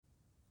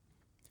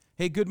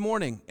Hey, good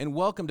morning, and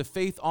welcome to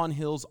Faith on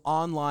Hill's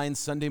online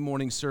Sunday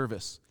morning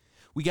service.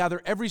 We gather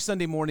every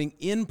Sunday morning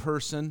in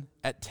person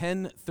at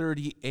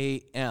 10:30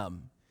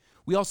 a.m.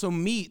 We also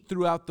meet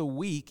throughout the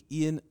week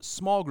in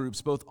small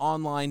groups, both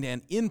online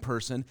and in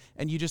person,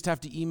 and you just have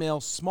to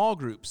email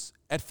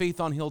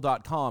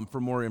smallgroups@faithonhill.com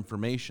for more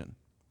information.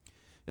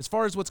 As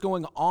far as what's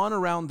going on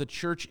around the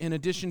church, in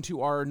addition to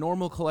our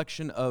normal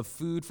collection of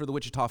food for the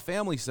Wichita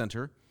Family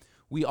Center,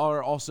 we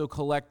are also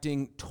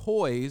collecting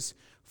toys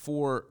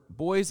for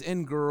boys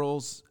and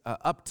girls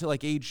up to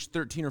like age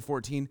 13 or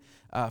 14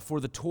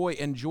 for the Toy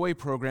and Joy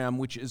program,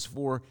 which is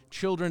for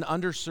children,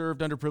 underserved,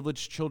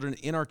 underprivileged children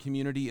in our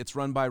community. It's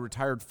run by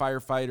retired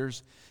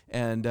firefighters,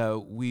 and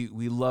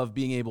we love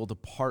being able to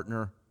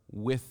partner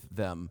with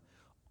them.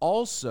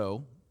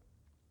 Also,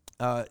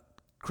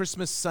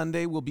 Christmas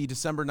Sunday will be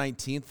December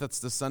 19th. That's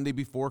the Sunday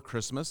before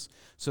Christmas.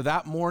 So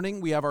that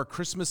morning, we have our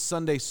Christmas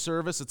Sunday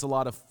service. It's a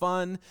lot of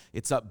fun.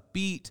 It's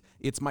upbeat.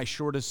 It's my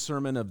shortest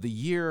sermon of the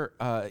year.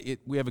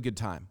 We have a good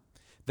time.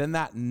 Then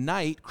that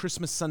night,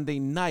 Christmas Sunday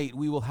night,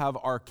 we will have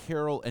our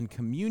carol and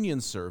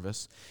communion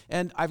service.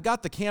 And I've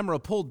got the camera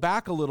pulled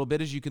back a little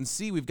bit. As you can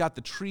see, we've got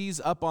the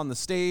trees up on the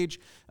stage.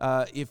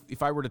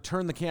 If I were to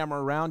turn the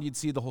camera around, you'd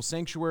see the whole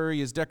sanctuary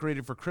is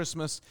decorated for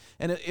Christmas.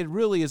 And it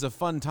really is a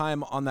fun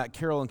time on that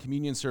carol and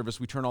communion service.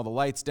 We turn all the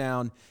lights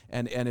down,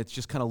 and it's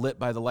just kind of lit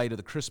by the light of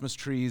the Christmas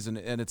trees, and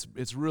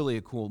it's really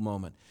a cool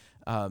moment.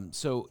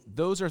 So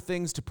those are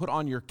things to put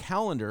on your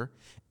calendar.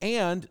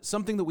 And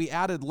something that we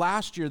added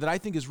last year that I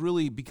think has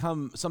really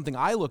become something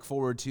I look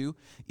forward to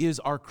is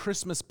our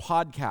Christmas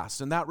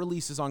podcast. And that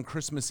releases on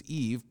Christmas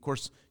Eve. Of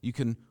course, you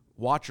can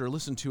watch or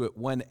listen to it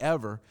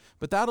whenever,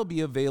 but that'll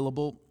be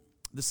available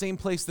the same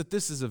place that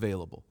this is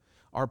available.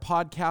 Our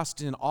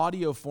podcasts in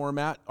audio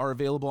format are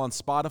available on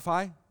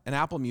Spotify and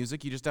Apple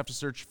Music. You just have to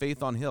search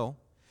Faith on Hill.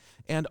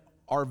 And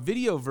our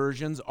video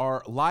versions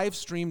are live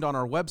streamed on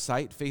our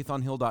website,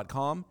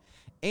 faithonhill.com,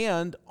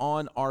 and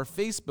on our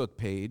Facebook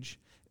page,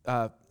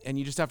 and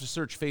you just have to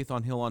search Faith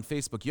on Hill on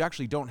Facebook. You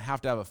actually don't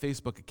have to have a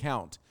Facebook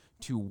account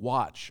to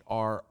watch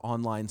our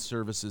online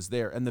services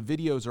there, and the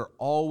videos are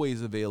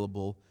always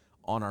available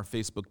on our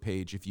Facebook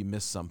page if you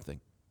miss something.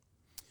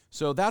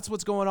 So that's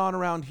what's going on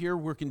around here.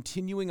 We're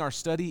continuing our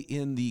study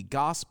in the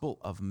Gospel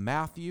of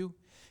Matthew,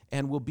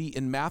 and we'll be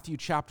in Matthew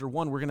chapter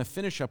 1. We're going to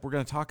finish up. We're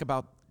going to talk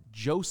about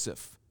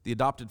Joseph, the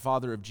adopted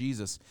father of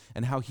Jesus,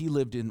 and how he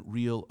lived in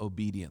real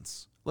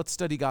obedience. Let's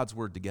study God's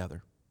word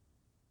together.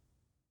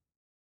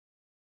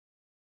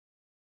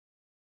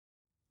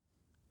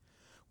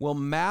 Well,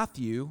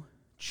 Matthew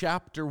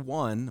chapter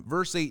 1,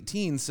 verse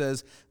 18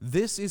 says,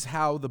 "This is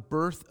how the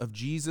birth of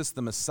Jesus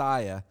the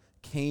Messiah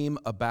came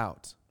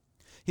about.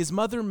 His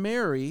mother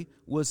Mary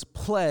was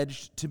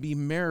pledged to be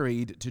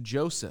married to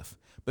Joseph,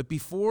 but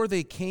before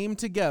they came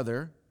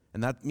together,"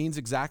 and that means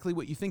exactly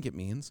what you think it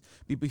means,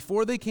 "but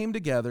before they came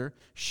together,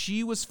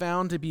 she was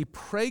found to be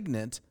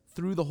pregnant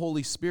through the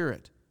Holy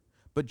Spirit.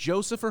 But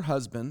Joseph, her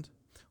husband,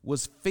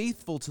 was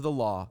faithful to the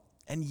law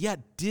and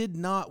yet did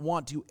not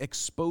want to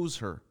expose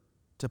her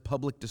to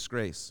public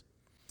disgrace.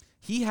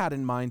 He had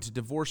in mind to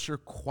divorce her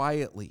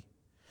quietly.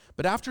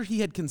 But after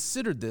he had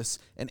considered this,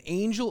 an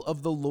angel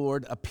of the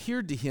Lord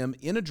appeared to him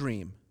in a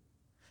dream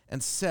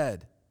and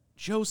said,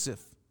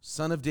 'Joseph,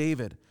 son of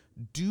David,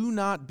 do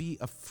not be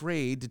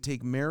afraid to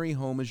take Mary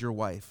home as your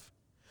wife.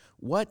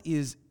 What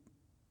is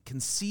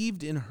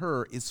conceived in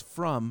her is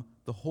from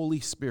the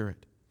Holy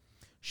Spirit.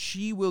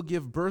 She will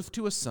give birth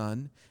to a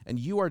son, and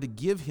you are to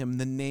give him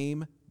the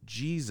name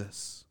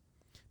Jesus.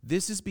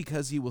 This is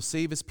because he will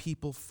save his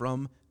people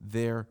from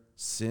their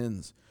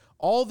sins.'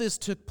 All this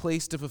took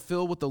place to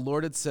fulfill what the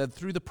Lord had said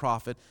through the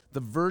prophet, 'The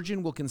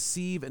virgin will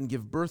conceive and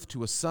give birth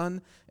to a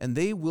son, and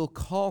they will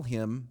call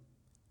him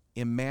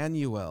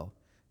Emmanuel,'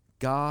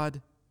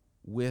 God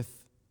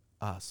with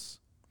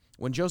us.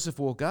 When Joseph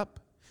woke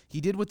up,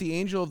 he did what the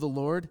angel of the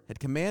Lord had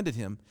commanded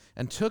him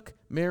and took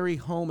Mary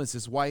home as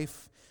his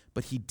wife,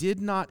 but he did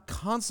not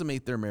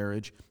consummate their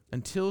marriage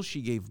until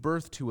she gave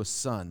birth to a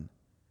son,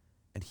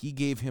 and he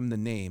gave him the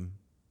name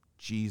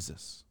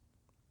Jesus."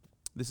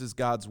 This is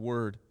God's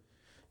word.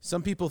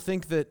 Some people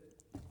think that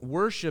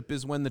worship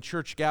is when the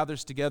church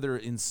gathers together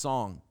in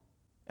song,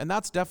 and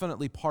that's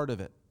definitely part of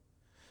it.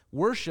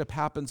 Worship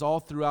happens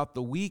all throughout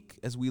the week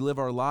as we live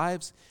our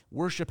lives.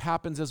 Worship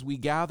happens as we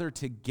gather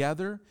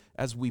together,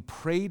 as we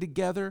pray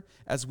together,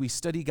 as we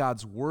study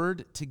God's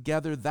word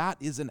together.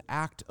 That is an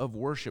act of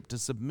worship, to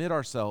submit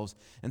ourselves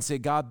and say,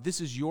 "God,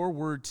 this is your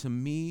word to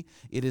me.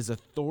 It is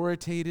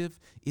authoritative,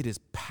 it is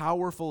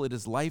powerful, it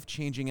is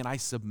life-changing, and I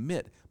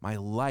submit my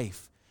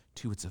life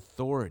to its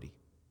authority."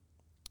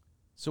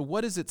 So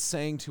what is it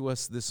saying to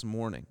us this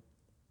morning?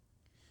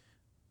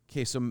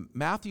 Okay, so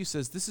Matthew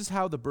says this is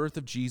how the birth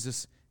of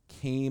Jesus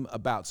came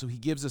about. So he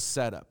gives a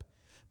setup.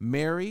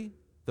 Mary,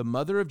 the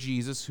mother of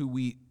Jesus, who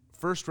we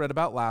first read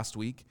about last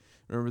week.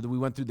 Remember that we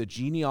went through the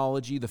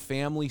genealogy, the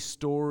family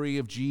story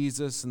of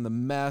Jesus, and the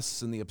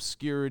mess and the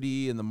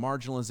obscurity and the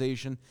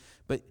marginalization.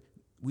 But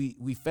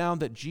we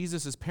found that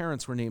Jesus'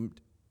 parents were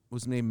named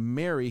was named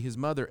Mary, his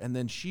mother, and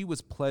then she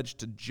was pledged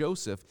to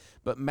Joseph,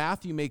 but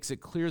Matthew makes it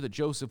clear that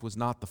Joseph was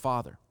not the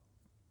father.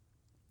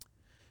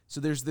 So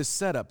there's this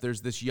setup.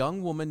 There's this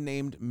young woman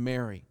named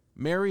Mary.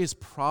 Mary is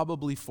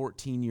probably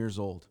 14 years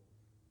old.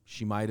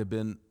 She might have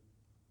been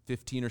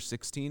 15 or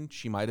 16.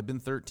 She might have been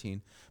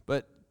 13.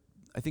 But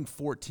I think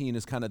 14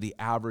 is kind of the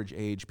average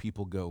age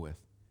people go with.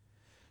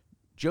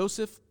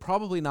 Joseph,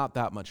 probably not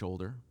that much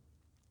older.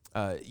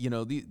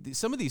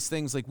 Some of these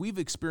things, like we've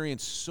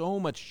experienced so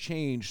much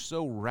change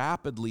so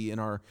rapidly in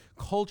our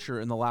culture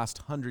in the last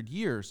 100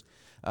 years,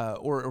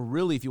 or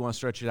really, if you want to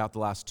stretch it out, the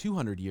last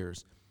 200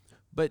 years.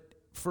 But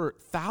for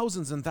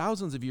thousands and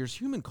thousands of years,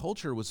 human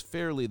culture was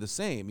fairly the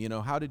same.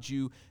 How did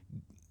you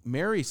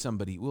marry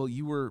somebody? Well,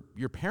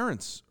 your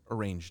parents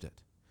arranged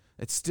it.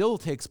 It still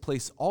takes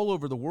place all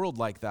over the world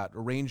like that.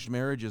 Arranged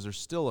marriages are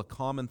still a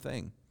common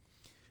thing.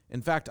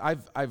 In fact,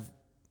 I've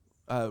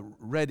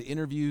read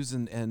interviews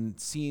and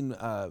seen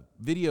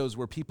videos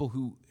where people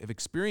who have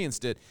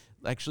experienced it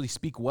actually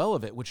speak well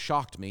of it, which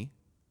shocked me.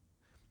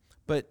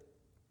 But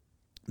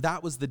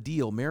that was the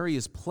deal. Mary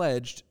is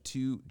pledged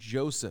to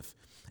Joseph.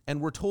 And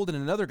we're told in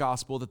another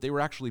gospel that they were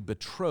actually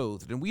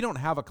betrothed. And we don't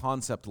have a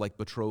concept like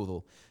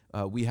betrothal.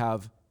 We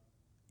have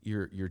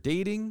you're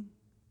dating,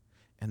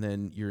 and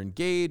then you're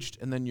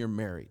engaged, and then you're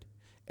married.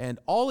 And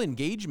all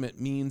engagement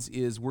means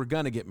is we're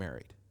going to get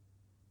married.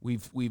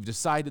 We've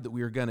decided that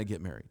we are going to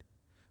get married.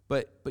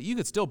 But you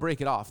could still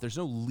break it off. There's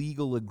no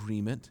legal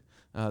agreement.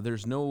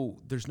 There's no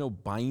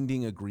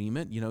binding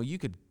agreement. You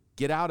could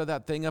get out of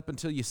that thing up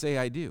until you say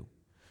I do.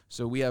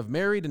 So we have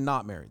married and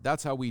not married.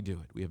 That's how we do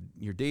it.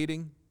 You're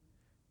dating,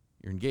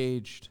 you're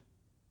engaged,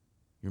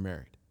 you're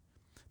married.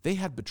 They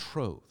had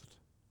betrothed.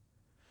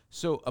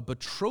 So a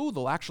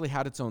betrothal actually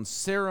had its own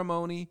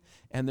ceremony,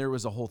 and there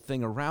was a whole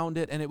thing around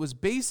it, and it was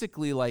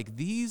basically like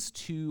these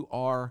two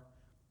are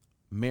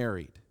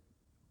married,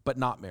 but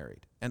not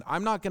married. And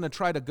I'm not going to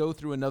try to go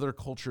through another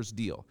culture's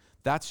deal.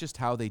 That's just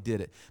how they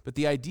did it. But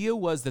the idea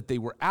was that they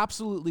were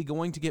absolutely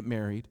going to get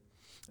married,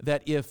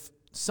 that if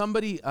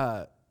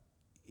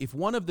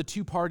one of the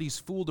two parties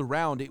fooled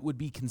around, it would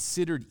be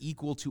considered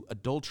equal to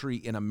adultery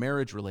in a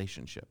marriage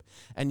relationship.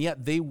 And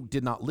yet they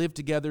did not live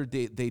together.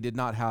 They did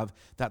not have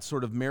that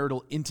sort of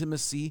marital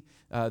intimacy.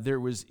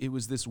 It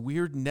was this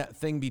weird net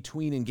thing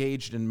between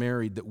engaged and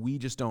married that we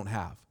just don't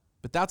have.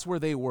 But that's where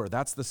they were.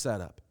 That's the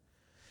setup.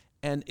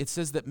 And it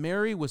says that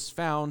Mary was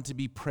found to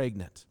be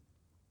pregnant.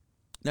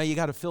 Now you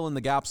got to fill in the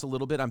gaps a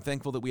little bit. I'm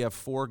thankful that we have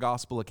 4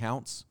 gospel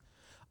accounts.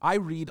 I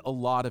read a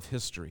lot of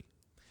history,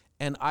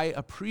 and I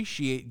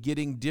appreciate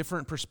getting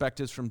different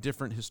perspectives from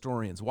different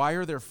historians. Why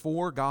are there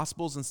 4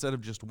 gospels instead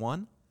of just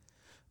 1?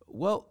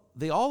 Well,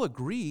 they all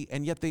agree,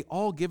 and yet they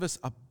all give us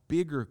a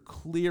bigger,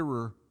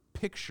 clearer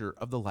picture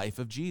of the life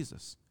of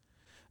Jesus.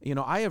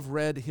 I have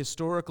read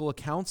historical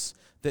accounts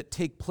that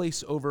take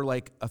place over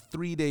like a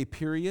 3-day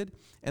period,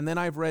 and then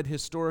I've read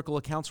historical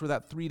accounts where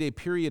that 3-day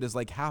period is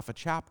like half a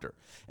chapter.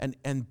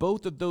 And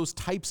both of those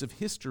types of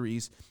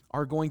histories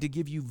are going to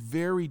give you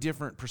very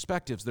different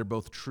perspectives. They're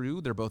both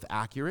true, they're both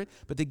accurate,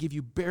 but they give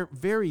you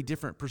very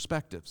different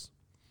perspectives.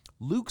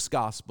 Luke's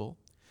gospel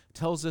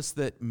tells us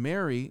that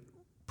Mary,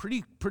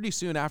 pretty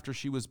soon after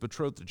she was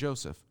betrothed to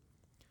Joseph,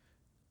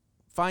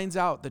 finds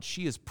out that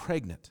she is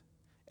pregnant.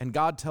 And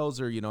God tells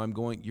her, you're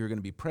going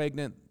to be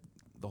pregnant.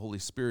 The Holy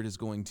Spirit is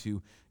going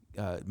to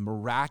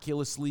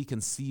miraculously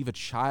conceive a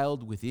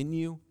child within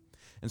you.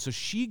 And so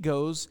she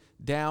goes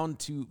down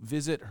to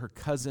visit her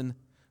cousin,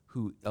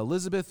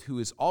 Elizabeth, who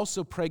is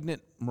also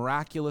pregnant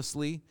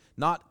miraculously,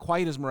 not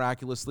quite as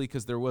miraculously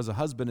because there was a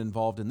husband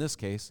involved in this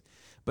case,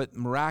 but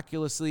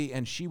miraculously,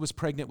 and she was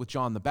pregnant with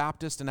John the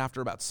Baptist, and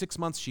after about 6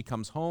 months, she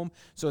comes home.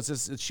 So it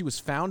says that she was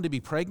found to be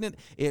pregnant.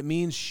 It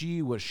means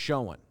she was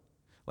showing.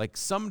 Like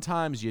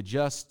sometimes you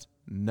just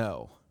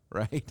know,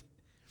 right?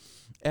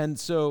 And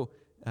so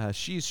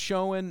she's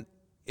showing,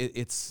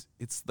 it's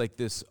like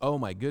this, oh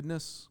my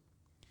goodness.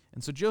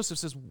 And so Joseph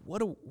says, what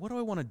do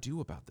I want to do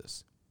about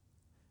this?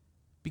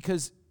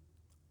 Because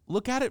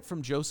look at it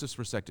from Joseph's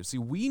perspective. See,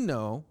 we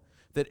know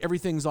that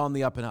everything's on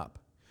the up and up.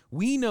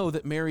 We know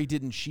that Mary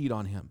didn't cheat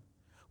on him.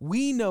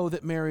 We know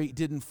that Mary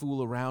didn't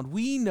fool around.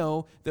 We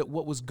know that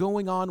what was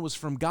going on was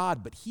from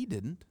God, but he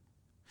didn't.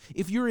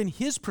 If you're in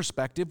his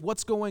perspective,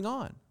 what's going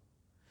on?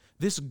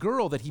 This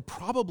girl that he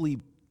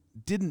probably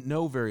didn't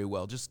know very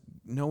well, just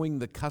knowing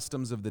the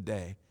customs of the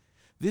day,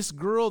 this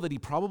girl that he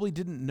probably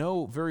didn't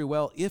know very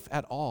well, if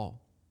at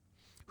all,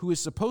 who is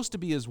supposed to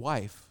be his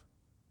wife,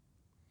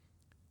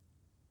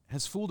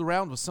 has fooled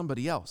around with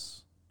somebody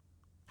else.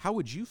 How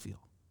would you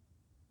feel?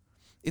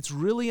 It's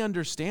really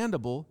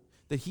understandable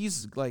that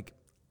he's like,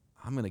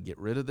 I'm going to get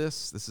rid of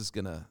this. This is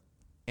going to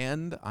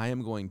end. I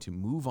am going to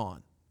move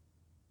on.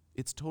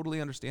 It's totally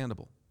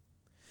understandable.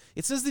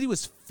 It says that he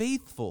was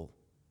faithful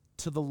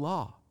to the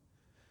law.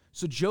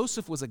 So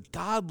Joseph was a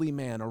godly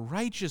man, a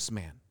righteous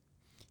man.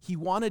 He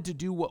wanted to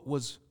do what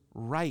was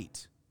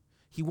right.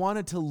 He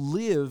wanted to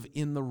live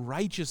in the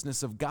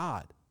righteousness of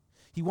God.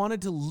 He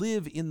wanted to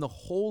live in the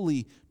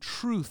holy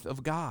truth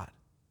of God.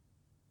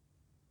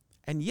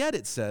 And yet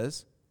it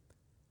says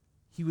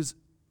He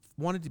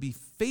wanted to be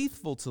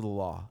faithful to the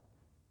law,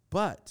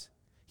 but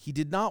he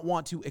did not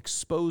want to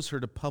expose her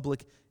to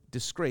public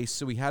disgrace,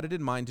 so he had it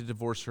in mind to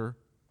divorce her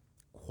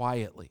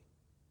quietly.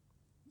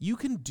 You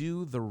can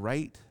do the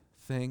right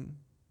thing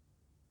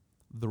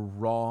the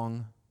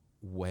wrong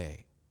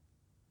way.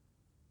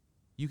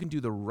 You can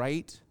do the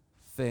right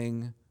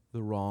thing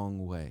the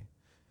wrong way.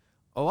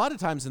 A lot of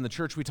times in the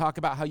church, we talk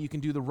about how you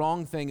can do the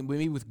wrong thing,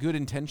 maybe with good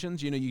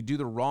intentions. You know, you do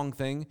the wrong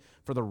thing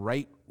for the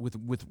right,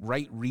 with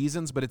right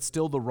reasons, but it's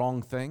still the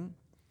wrong thing.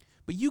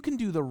 But you can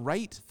do the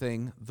right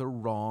thing the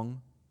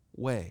wrong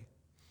way.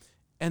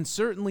 And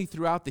certainly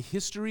throughout the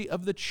history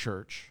of the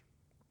church,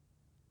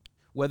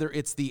 whether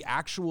it's the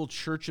actual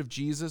church of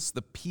Jesus,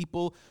 the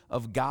people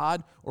of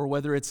God, or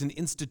whether it's an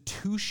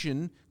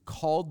institution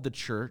called the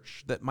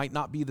church that might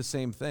not be the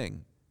same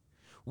thing,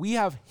 we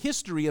have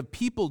history of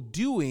people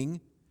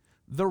doing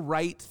the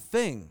right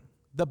thing,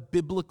 the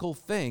biblical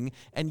thing,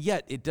 and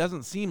yet it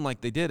doesn't seem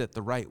like they did it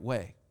the right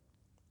way.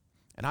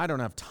 And I don't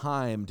have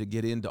time to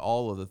get into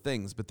all of the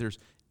things, but there's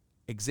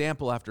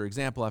example after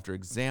example after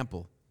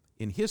example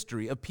in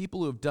history of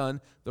people who have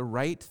done the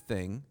right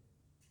thing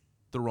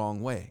the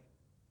wrong way.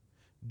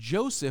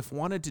 Joseph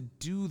wanted to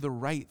do the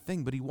right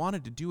thing, but he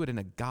wanted to do it in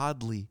a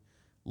godly,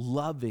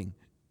 loving,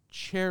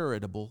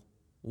 charitable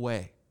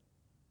way.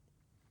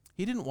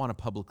 He didn't want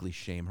to publicly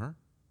shame her.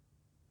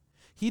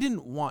 He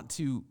didn't want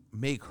to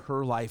make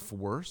her life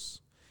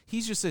worse.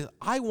 He's just saying,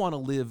 I want to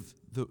live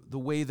the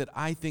way that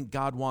I think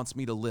God wants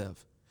me to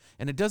live.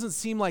 And it doesn't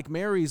seem like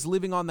Mary's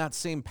living on that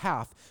same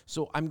path,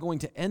 so I'm going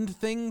to end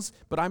things,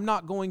 but I'm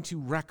not going to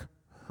wreck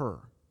her.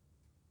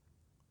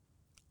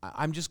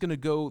 I'm just going to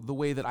go the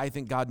way that I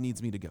think God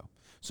needs me to go.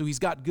 So he's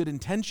got good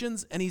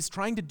intentions, and he's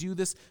trying to do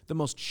this the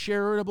most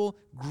charitable,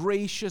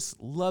 gracious,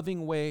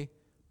 loving way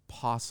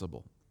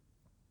possible.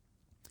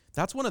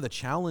 That's one of the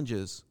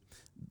challenges.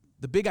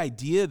 The big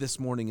idea this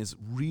morning is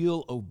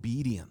real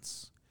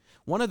obedience.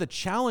 One of the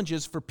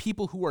challenges for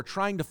people who are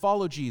trying to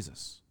follow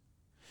Jesus,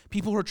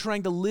 people who are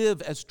trying to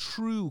live as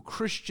true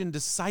Christian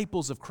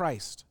disciples of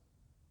Christ.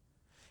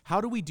 How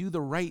do we do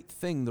the right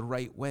thing the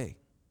right way?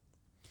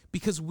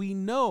 Because we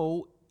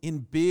know in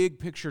big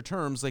picture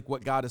terms, like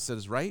what God has said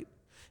is right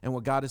and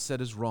what God has said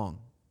is wrong.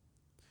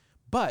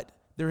 But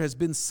there has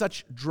been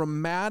such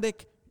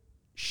dramatic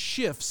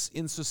shifts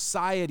in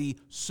society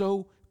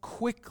so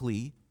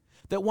quickly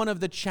that one of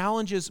the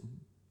challenges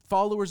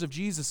followers of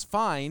Jesus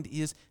find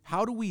is,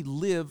 how do we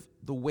live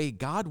the way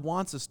God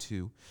wants us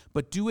to,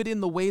 but do it in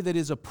the way that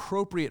is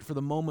appropriate for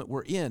the moment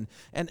we're in?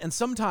 And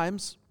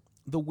sometimes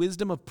the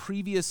wisdom of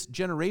previous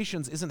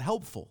generations isn't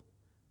helpful.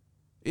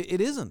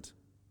 It isn't.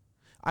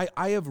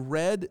 I have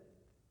read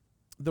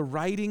the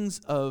writings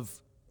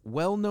of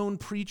well-known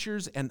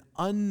preachers and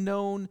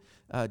unknown,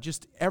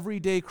 just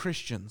everyday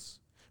Christians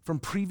from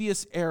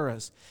previous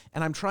eras,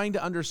 and I'm trying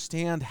to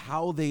understand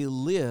how they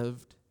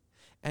lived,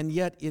 and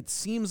yet it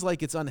seems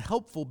like it's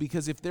unhelpful,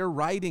 because if they're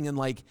writing in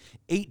like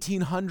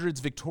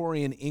 1800s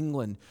Victorian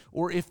England,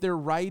 or if they're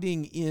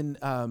writing in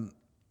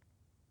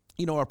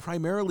a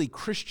primarily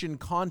Christian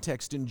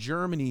context in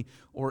Germany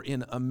or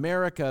in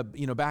America,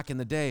 back in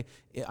the day.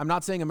 I'm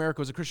not saying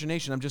America was a Christian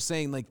nation. I'm just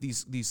saying like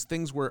these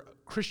things where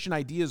Christian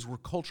ideas were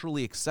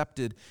culturally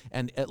accepted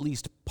and at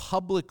least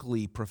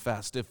publicly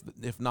professed,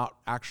 if not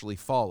actually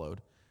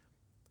followed.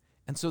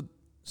 And so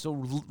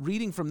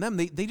reading from them,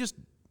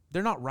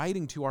 they're not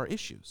writing to our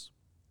issues.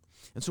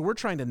 And so we're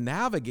trying to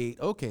navigate,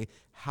 okay,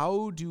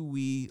 how do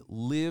we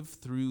live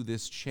through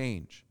this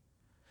change?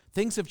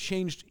 Things have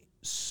changed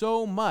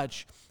so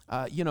much.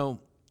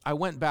 I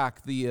went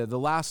back the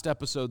last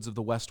episodes of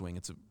The West Wing.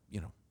 It's a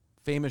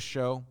famous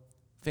show,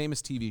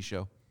 famous TV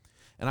show,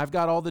 and I've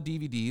got all the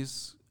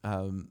DVDs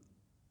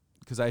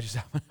because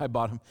I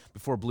bought them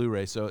before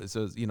Blu-ray. So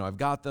I've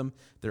got them.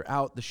 They're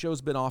out. The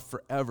show's been off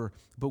forever,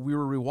 but we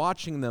were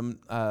rewatching them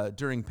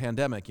during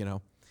pandemic.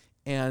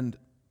 And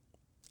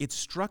it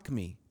struck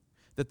me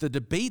that the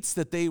debates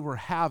that they were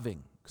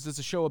having, because it's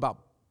a show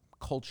about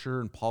culture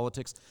and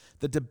politics,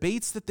 the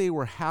debates that they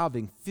were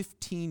having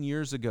 15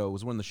 years ago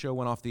was when the show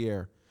went off the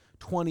air,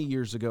 20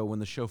 years ago when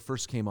the show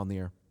first came on the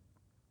air.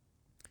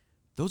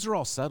 Those are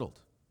all settled.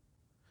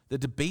 The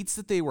debates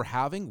that they were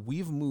having,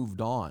 we've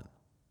moved on.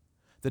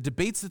 The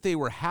debates that they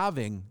were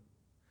having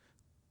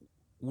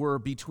were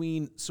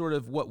between sort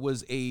of what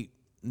was a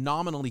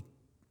nominally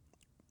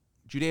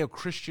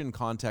Judeo-Christian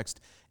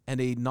context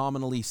and a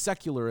nominally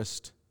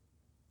secularist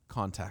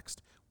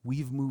context.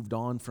 We've moved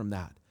on from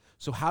that.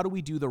 So how do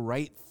we do the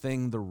right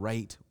thing the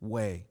right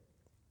way?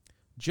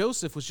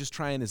 Joseph was just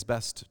trying his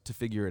best to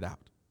figure it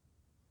out.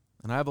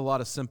 And I have a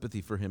lot of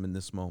sympathy for him in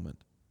this moment.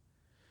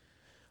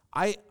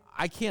 I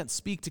can't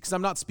speak to, because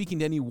I'm not speaking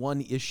to any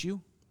one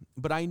issue,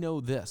 but I know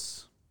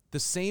this.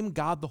 The same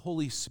God, the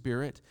Holy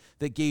Spirit,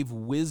 that gave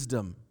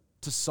wisdom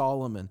to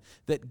Solomon,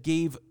 that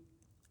gave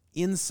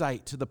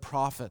insight to the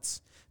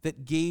prophets,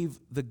 that gave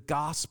the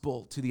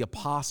gospel to the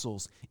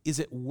apostles, is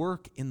at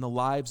work in the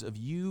lives of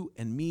you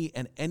and me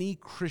and any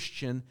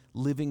Christian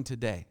living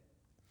today.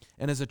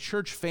 And as a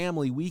church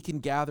family, we can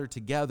gather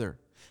together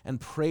and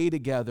pray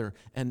together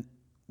and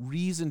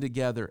reason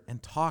together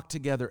and talk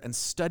together and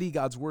study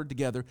God's word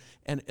together.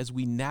 And as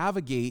we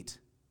navigate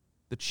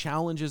the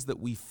challenges that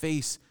we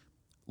face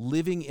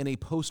living in a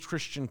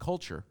post-Christian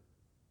culture,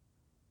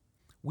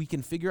 we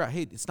can figure out,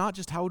 hey, it's not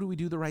just how do we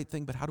do the right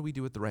thing, but how do we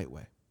do it the right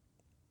way?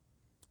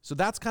 So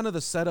that's kind of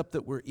the setup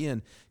that we're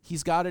in.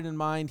 He's got it in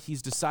mind.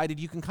 He's decided.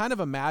 You can kind of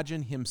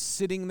imagine him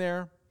sitting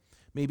there.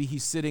 Maybe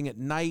he's sitting at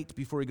night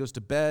before he goes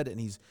to bed, and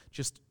he's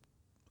just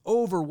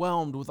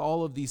overwhelmed with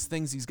all of these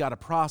things he's got to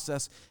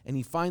process, and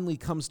he finally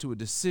comes to a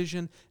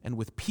decision, and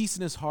with peace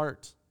in his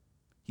heart,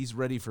 he's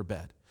ready for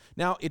bed.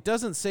 Now, it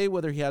doesn't say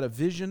whether he had a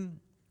vision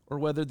or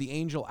whether the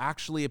angel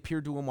actually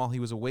appeared to him while he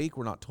was awake.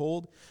 We're not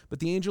told. But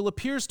the angel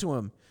appears to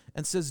him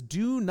and says,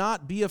 "Do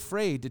not be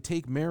afraid to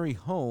take Mary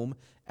home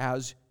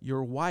as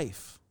your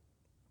wife."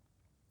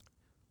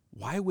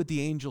 Why would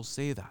the angel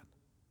say that?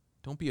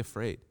 Don't be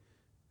afraid.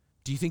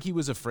 Do you think he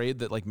was afraid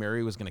that like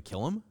Mary was going to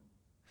kill him?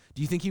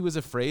 Do you think he was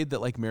afraid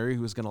that like Mary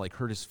was going to like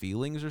hurt his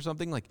feelings or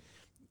something? Like,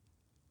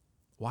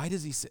 why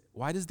does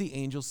the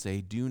angel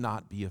say, "Do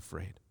not be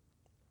afraid"?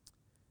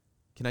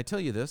 Can I tell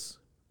you this?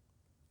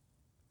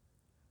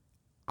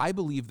 I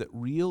believe that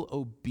real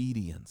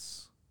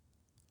obedience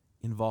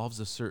involves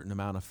a certain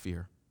amount of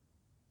fear.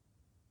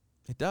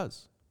 It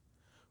does.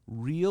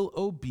 Real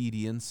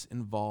obedience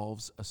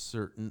involves a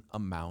certain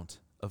amount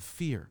of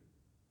fear.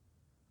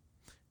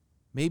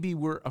 Maybe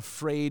we're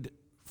afraid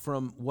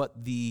from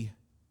what the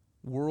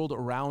world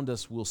around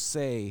us will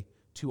say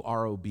to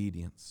our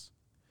obedience.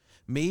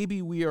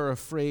 Maybe we are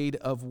afraid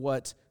of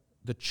what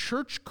the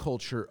church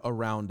culture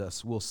around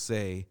us will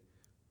say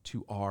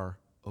to our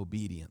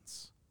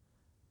obedience.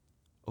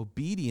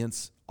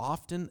 Obedience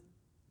often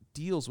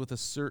deals with a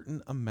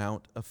certain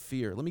amount of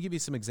fear. Let me give you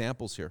some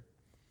examples here.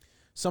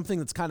 Something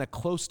that's kind of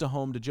close to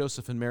home to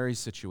Joseph and Mary's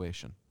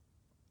situation.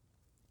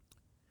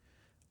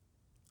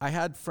 I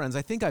had friends,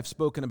 I think I've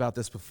spoken about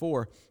this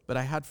before, but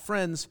I had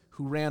friends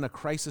who ran a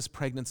crisis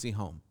pregnancy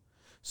home.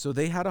 So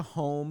they had a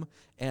home,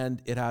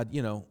 and it had,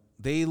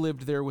 they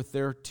lived there with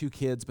their 2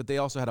 kids, but they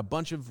also had a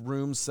bunch of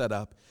rooms set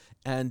up.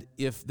 And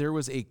if there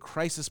was a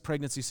crisis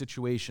pregnancy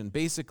situation,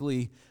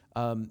 basically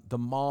the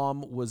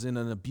mom was in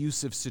an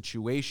abusive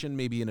situation,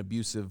 maybe an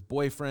abusive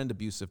boyfriend,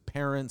 abusive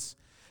parents.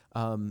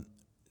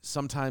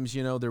 Sometimes,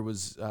 there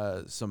was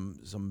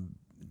some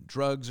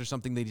drugs or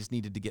something they just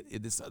needed to get.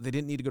 They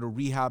didn't need to go to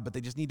rehab, but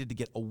they just needed to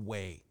get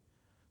away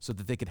so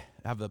that they could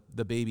have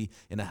the baby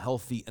in a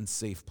healthy and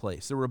safe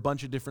place. There were a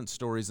bunch of different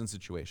stories and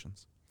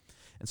situations.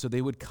 And so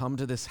they would come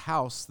to this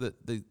house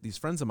that these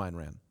friends of mine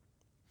ran.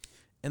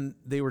 And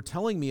they were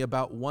telling me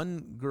about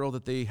one girl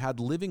that they had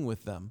living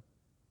with them.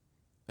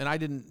 And I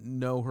didn't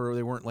know her.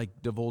 They weren't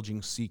like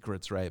divulging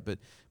secrets, right? But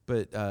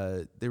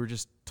they were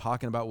just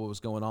talking about what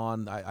was going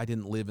on. I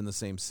didn't live in the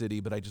same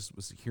city, but I just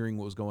was hearing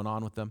what was going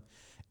on with them.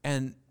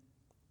 And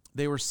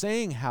they were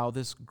saying how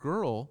this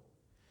girl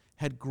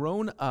had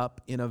grown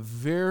up in a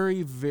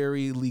very,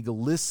 very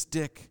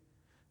legalistic,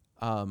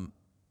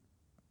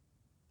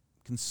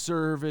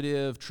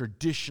 conservative,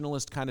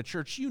 traditionalist kind of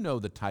church. You know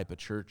the type of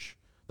church,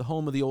 the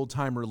home of the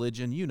old-time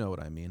religion. You know what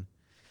I mean.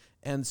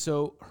 And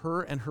so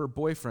her and her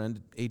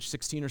boyfriend, age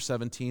 16 or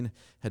 17,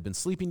 had been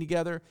sleeping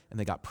together, and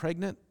they got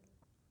pregnant.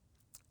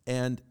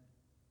 And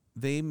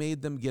they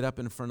made them get up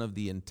in front of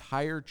the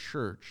entire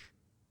church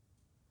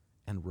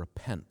and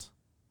repent.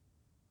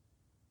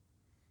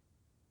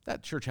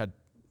 That church had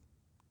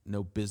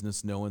no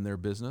business knowing their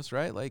business,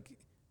 right?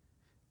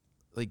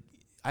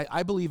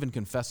 I believe in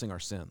confessing our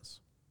sins.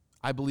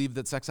 I believe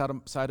that sex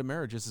outside of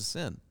marriage is a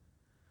sin.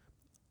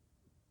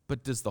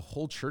 But does the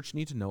whole church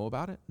need to know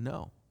about it?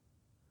 No.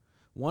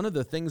 One of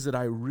the things that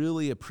I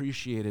really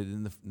appreciated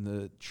in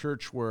the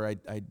church where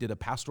I did a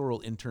pastoral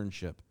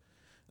internship,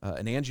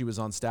 and Angie was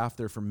on staff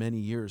there for many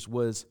years,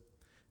 was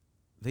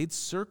they'd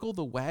circle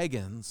the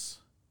wagons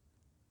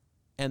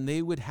and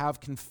they would have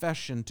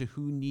confession to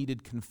who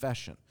needed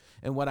confession.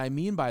 And what I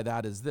mean by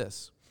that is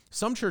this.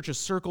 Some churches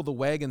circle the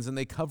wagons and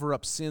they cover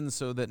up sins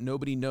so that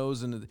nobody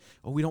knows, and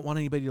we don't want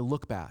anybody to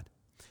look bad.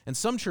 And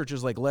some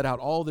churches let out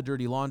all the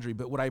dirty laundry.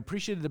 But what I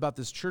appreciated about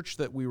this church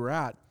that we were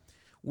at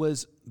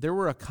was there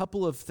were a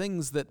couple of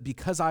things that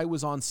because I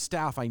was on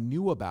staff I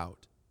knew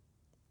about.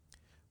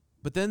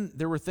 But then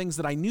there were things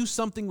that I knew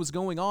something was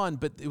going on,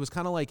 but it was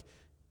kind of like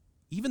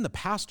even the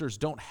pastors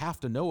don't have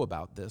to know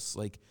about this.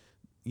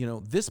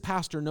 This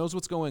pastor knows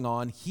what's going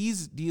on.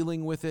 He's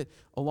dealing with it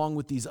along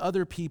with these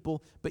other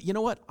people. But you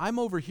know what? I'm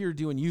over here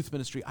doing youth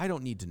ministry. I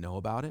don't need to know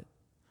about it.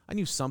 I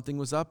knew something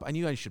was up. I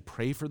knew I should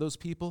pray for those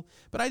people,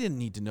 but I didn't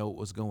need to know what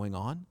was going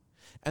on.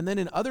 And then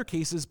in other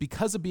cases,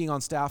 because of being on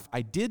staff,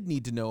 I did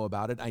need to know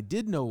about it. I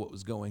did know what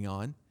was going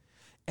on.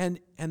 And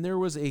there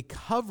was a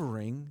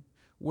covering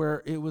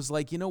where it was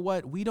like, you know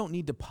what? We don't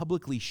need to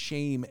publicly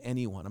shame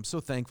anyone. I'm so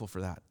thankful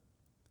for that.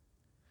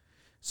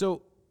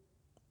 So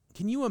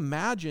can you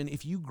imagine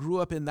if you grew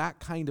up in that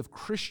kind of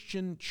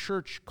Christian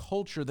church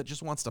culture that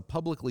just wants to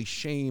publicly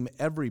shame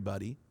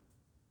everybody,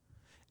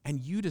 and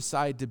you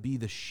decide to be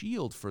the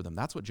shield for them?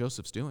 That's what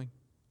Joseph's doing.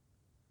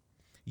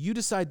 You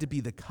decide to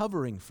be the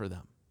covering for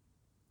them,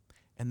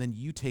 and then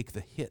you take the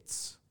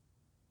hits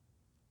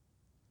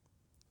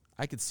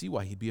I could see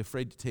why he'd be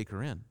afraid to take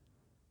her in.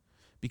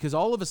 Because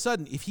all of a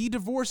sudden, if he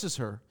divorces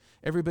her,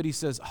 everybody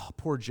says, oh,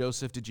 poor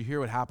Joseph, did you hear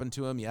what happened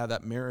to him? Yeah,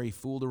 that Mary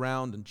fooled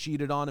around and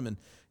cheated on him and,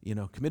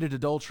 committed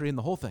adultery and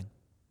the whole thing.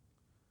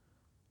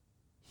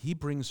 He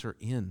brings her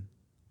in.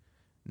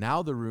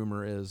 Now the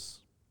rumor is,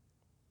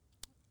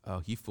 oh,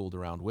 he fooled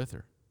around with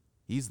her.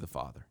 He's the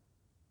father.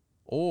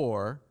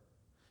 Or,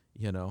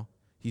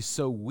 he's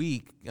so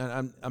weak.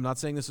 I'm not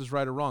saying this is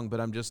right or wrong, but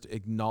I'm just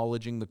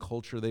acknowledging the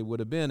culture they would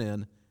have been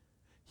in.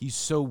 He's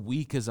so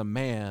weak as a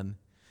man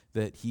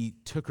that he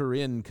took her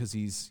in because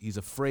he's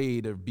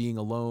afraid of being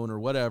alone or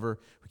whatever.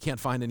 We can't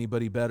find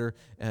anybody better,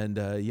 and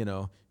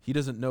he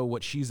doesn't know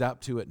what she's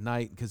up to at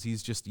night because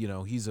he's just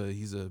he's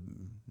a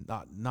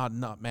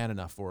not man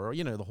enough for her.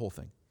 The whole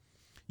thing.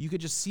 You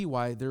could just see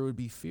why there would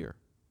be fear,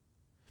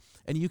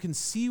 and you can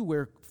see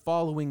where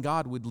following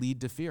God would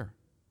lead to fear.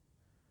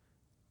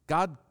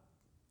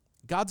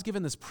 God's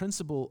given this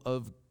principle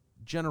of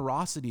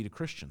generosity to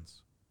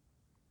Christians.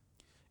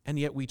 And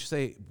yet we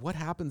say, what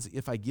happens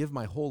if I give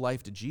my whole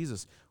life to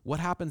Jesus? What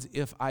happens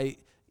if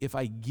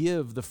I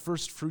give the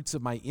first fruits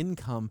of my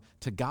income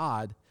to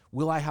God?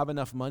 Will I have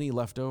enough money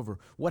left over?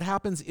 What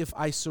happens if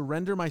I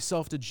surrender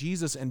myself to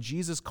Jesus and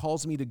Jesus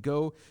calls me to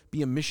go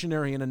be a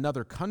missionary in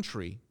another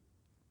country?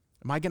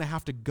 Am I going to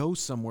have to go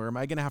somewhere? Am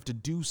I going to have to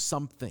do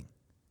something?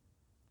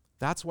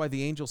 That's why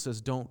the angel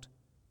says, don't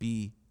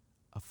be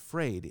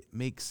afraid. It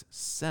makes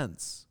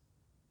sense.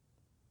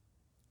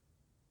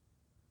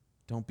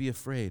 Don't be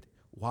afraid.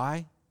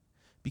 Why?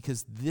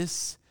 Because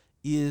this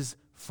is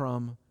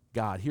from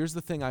God. Here's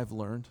the thing I've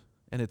learned,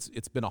 and it's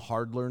been a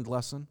hard-learned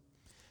lesson.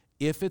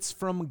 If it's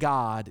from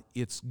God,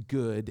 it's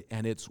good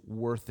and it's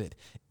worth it.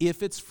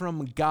 If it's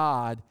from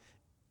God,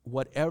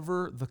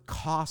 whatever the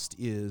cost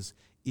is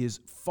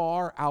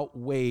far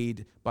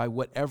outweighed by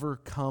whatever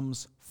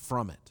comes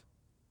from it.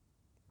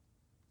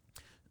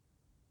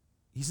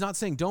 He's not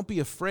saying don't be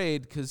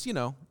afraid because, it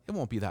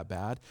won't be that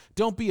bad.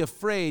 Don't be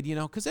afraid,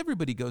 because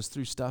everybody goes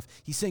through stuff.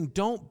 He's saying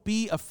don't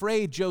be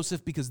afraid,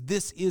 Joseph, because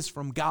this is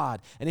from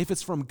God. And if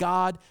it's from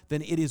God,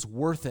 then it is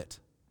worth it.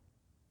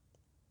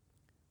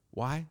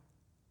 Why?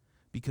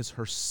 Because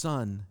her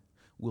son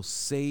will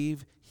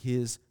save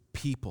his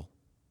people.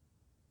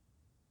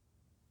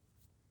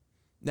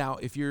 Now,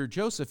 if you're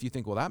Joseph, you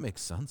think, well, that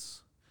makes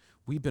sense.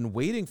 We've been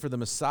waiting for the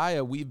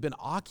Messiah. We've been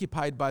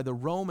occupied by the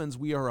Romans.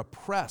 We are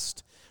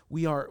oppressed.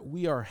 We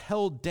are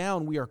held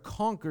down. We are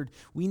conquered.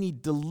 We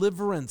need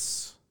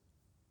deliverance.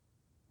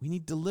 We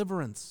need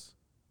deliverance.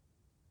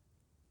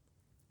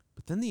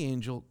 But then the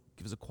angel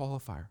gives a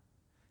qualifier.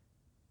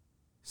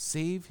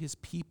 Save his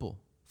people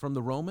from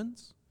the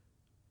Romans?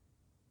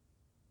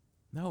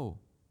 No,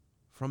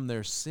 from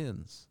their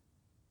sins.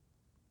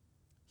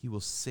 He will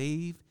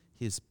save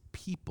his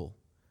people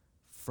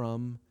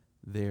from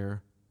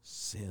their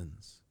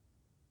sins.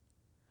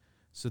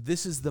 So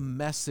this is the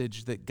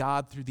message that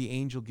God through the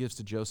angel gives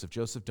to Joseph.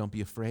 Joseph, don't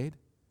be afraid.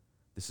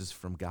 This is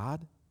from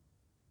God.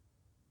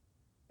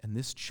 And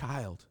this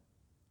child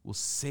will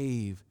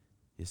save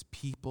his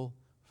people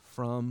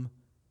from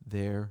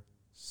their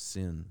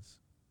sins.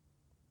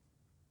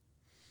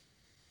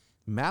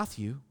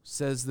 Matthew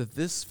says that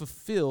this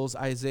fulfills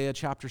Isaiah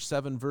chapter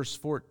 7, verse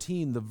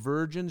 14. The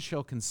virgin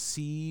shall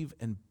conceive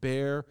and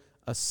bear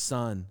a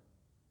son,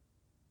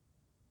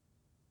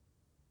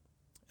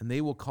 and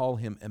they will call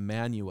him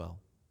Emmanuel,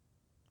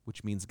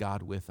 which means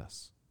God with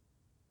us.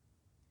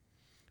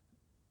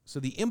 So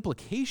the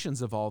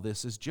implications of all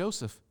this is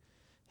Joseph,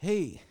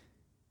 hey,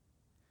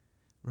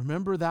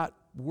 remember that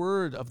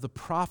word of the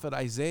prophet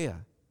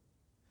Isaiah,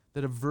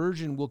 that a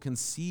virgin will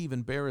conceive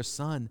and bear a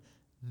son.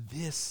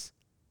 This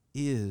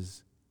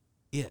is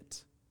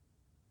it.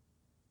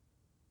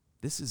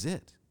 This is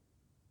it.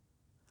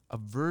 A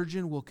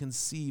virgin will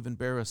conceive and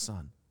bear a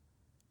son.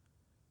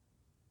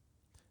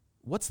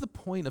 What's the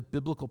point of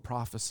biblical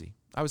prophecy?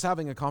 I was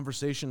having a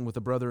conversation with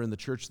a brother in the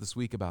church this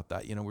week about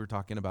that. We were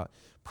talking about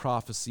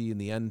prophecy and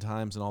the end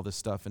times and all this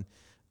stuff. And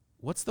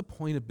what's the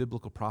point of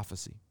biblical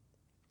prophecy?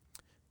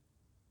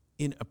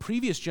 In a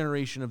previous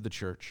generation of the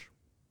church,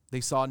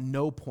 they saw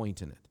no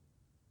point in it.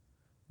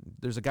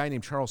 There's a guy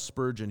named Charles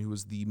Spurgeon who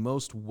was the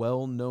most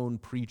well-known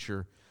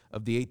preacher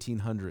of the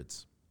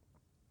 1800s.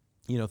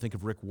 Think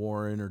of Rick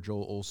Warren or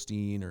Joel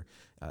Osteen or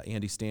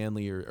Andy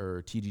Stanley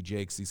or T.D.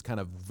 Jakes, these kind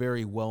of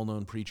very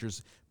well-known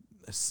preachers.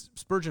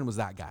 Spurgeon was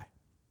that guy.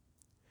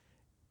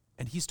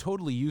 And he's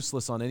totally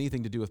useless on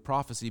anything to do with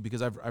prophecy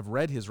because I've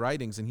read his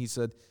writings and he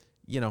said,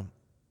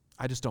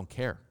 I just don't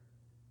care.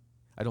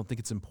 I don't think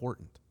it's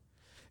important.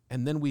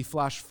 And then we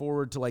flash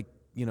forward to the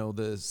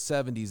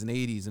 70s and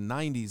 80s and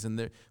 90s,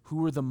 and who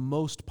were the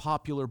most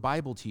popular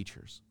Bible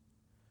teachers?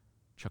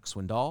 Chuck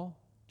Swindoll,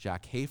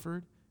 Jack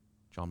Hayford,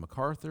 John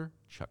MacArthur,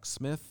 Chuck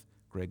Smith,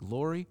 Greg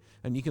Laurie.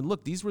 And you can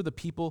look, these were the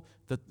people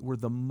that were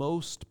the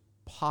most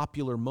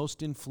popular,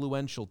 most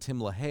influential, Tim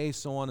LaHaye,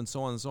 so on and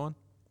so on and so on.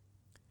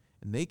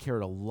 And they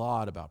cared a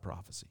lot about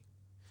prophecy.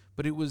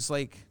 But it was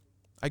like,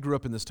 I grew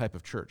up in this type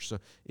of church, so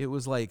it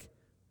was like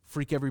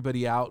freak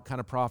everybody out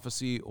kind of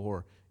prophecy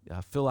or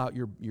fill out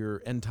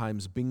your end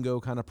times bingo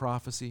kind of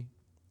prophecy.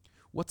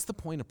 What's the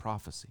point of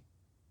prophecy?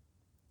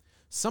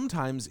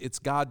 Sometimes it's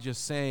God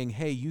just saying,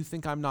 hey, you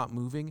think I'm not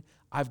moving?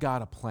 I've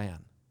got a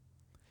plan.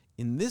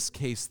 In this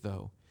case,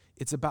 though,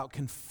 it's about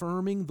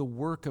confirming the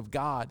work of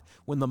God.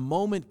 When the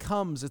moment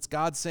comes, it's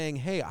God saying,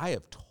 hey, I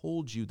have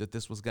told you that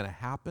this was going to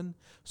happen,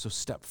 so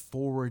step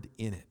forward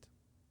in it.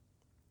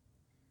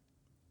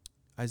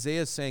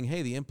 Isaiah is saying,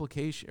 hey,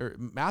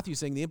 Matthew's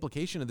saying the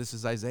implication of this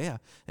is Isaiah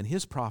and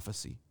his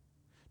prophecy.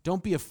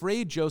 Don't be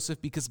afraid,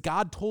 Joseph, because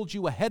God told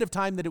you ahead of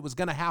time that it was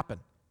going to happen.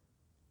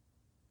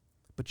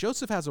 But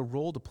Joseph has a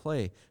role to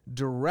play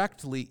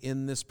directly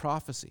in this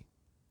prophecy.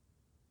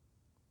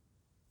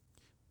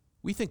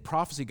 We think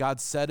prophecy, God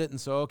said it,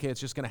 and so, okay, it's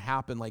just going to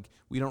happen, like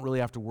we don't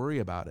really have to worry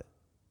about it.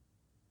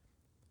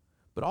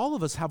 But all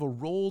of us have a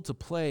role to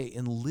play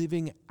in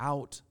living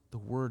out the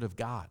Word of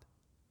God.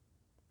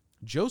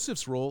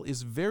 Joseph's role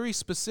is very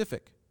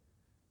specific.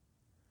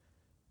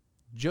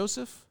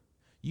 Joseph,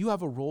 you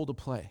have a role to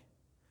play.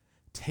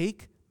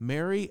 Take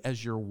Mary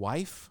as your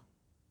wife,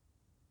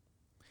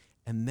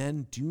 and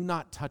then do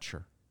not touch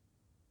her.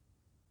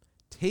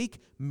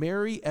 Take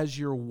Mary as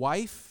your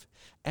wife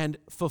and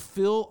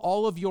fulfill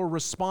all of your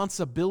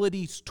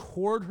responsibilities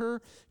toward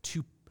her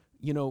to,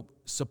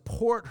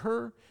 support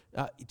her,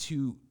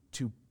 to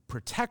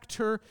protect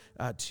her,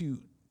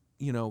 to,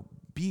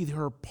 be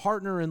her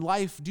partner in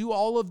life. Do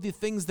all of the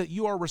things that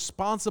you are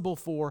responsible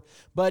for,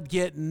 but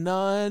get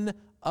none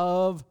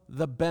of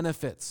the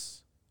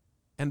benefits.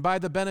 And by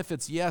the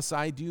benefits, yes,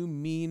 I do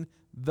mean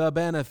the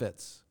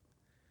benefits.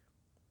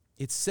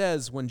 It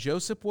says, when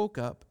Joseph woke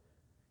up,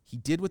 he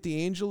did what the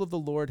angel of the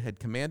Lord had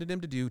commanded him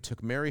to do,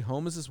 took Mary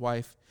home as his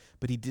wife,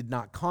 but he did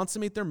not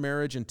consummate their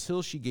marriage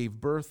until she gave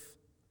birth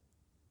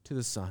to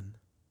the son.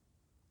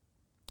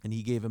 And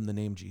he gave him the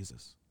name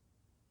Jesus.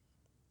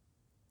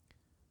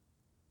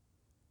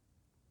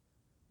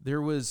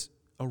 There was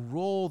a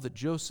role that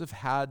Joseph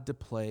had to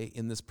play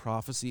in this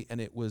prophecy,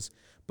 and it was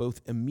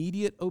both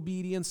immediate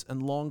obedience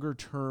and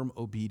longer-term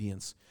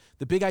obedience.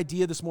 The big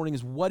idea this morning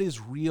is, what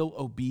does real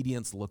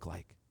obedience look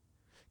like?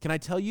 Can I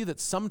tell you that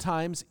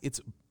sometimes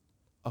it's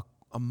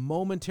a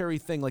momentary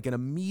thing, like an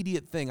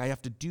immediate thing. I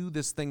have to do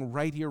this thing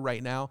right here,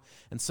 right now.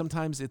 And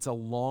sometimes it's a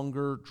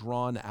longer,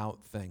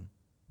 drawn-out thing.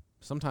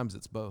 Sometimes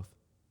it's both.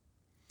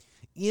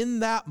 In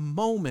that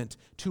moment,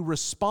 to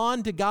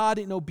respond to God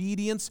in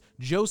obedience,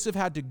 Joseph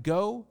had to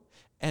go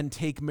and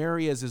take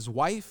Mary as his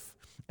wife.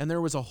 And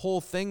there was a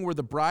whole thing where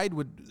the bride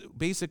would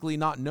basically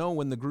not know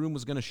when the groom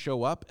was going to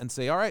show up and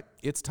say, all right,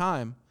 it's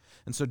time.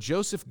 And so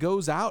Joseph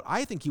goes out.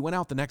 I think he went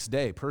out the next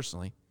day,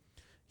 personally.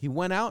 He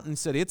went out and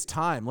said, it's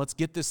time. Let's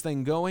get this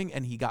thing going.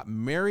 And he got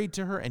married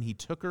to her, and he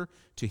took her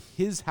to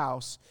his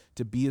house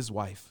to be his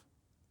wife.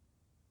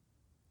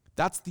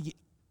 That's the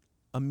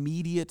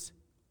immediate,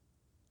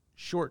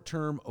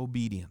 short-term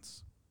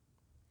obedience.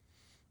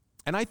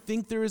 And I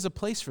think there is a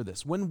place for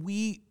this. When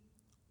we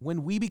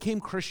became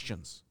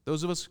Christians,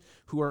 those of us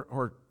who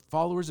are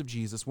followers of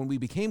Jesus, when we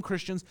became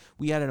Christians,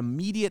 we had an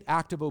immediate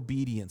act of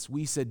obedience.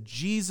 We said,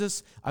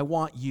 Jesus, I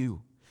want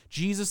you.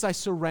 Jesus, I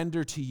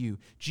surrender to you.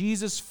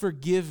 Jesus,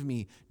 forgive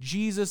me.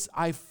 Jesus,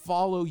 I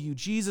follow you.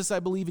 Jesus, I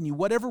believe in you.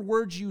 Whatever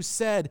words you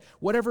said,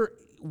 whatever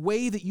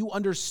way that you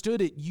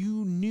understood it,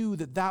 you knew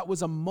that that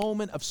was a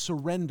moment of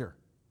surrender.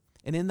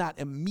 And in that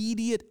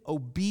immediate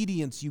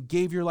obedience, you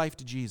gave your life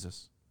to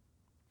Jesus.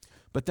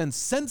 But then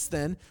since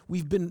then,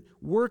 we've been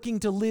working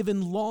to live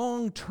in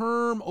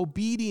long-term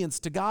obedience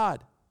to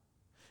God.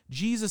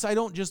 Jesus, I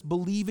don't just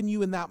believe in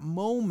you in that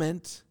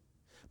moment,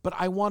 but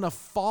I want to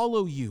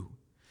follow you.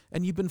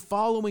 And you've been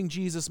following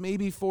Jesus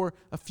maybe for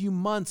a few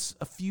months,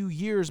 a few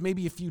years,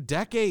 maybe a few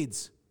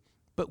decades.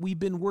 But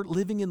we're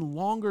living in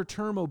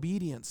longer-term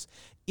obedience.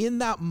 In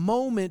that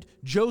moment,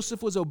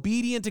 Joseph was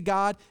obedient to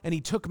God, and he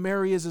took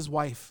Mary as his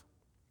wife.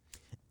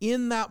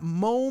 In that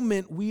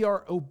moment, we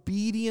are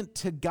obedient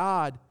to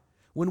God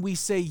when we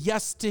say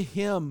yes to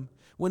him,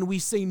 when we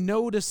say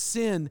no to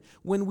sin,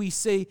 when we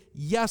say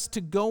yes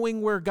to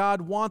going where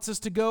God wants us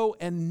to go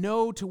and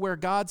no to where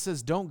God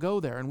says don't go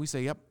there. And we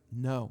say, yep,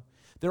 no.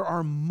 There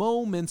are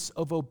moments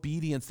of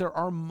obedience. There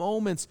are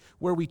moments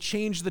where we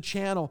change the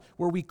channel,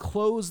 where we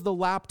close the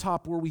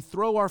laptop, where we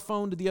throw our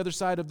phone to the other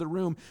side of the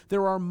room.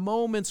 There are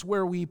moments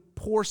where we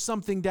pour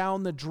something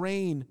down the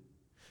drain.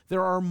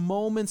 There are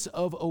moments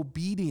of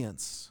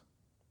obedience.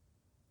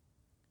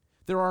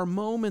 There are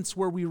moments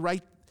where we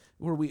write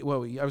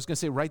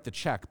the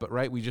check, but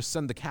right, we just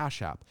send the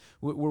Cash App,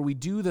 where we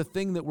do the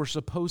thing that we're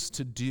supposed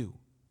to do.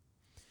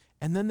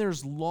 And then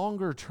there's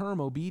longer term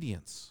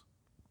obedience.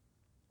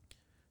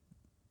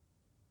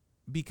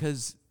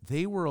 Because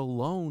they were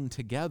alone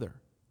together.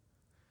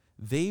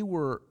 They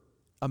were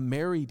a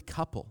married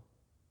couple.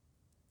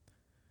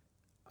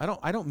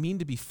 I don't mean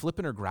to be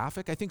flippant or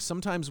graphic. I think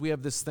sometimes we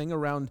have this thing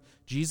around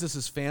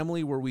Jesus'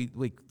 family where we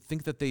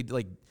think that they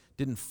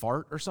didn't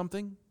fart or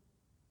something.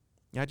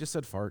 Yeah, I just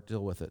said fart,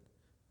 deal with it.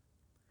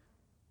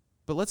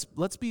 But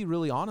let's be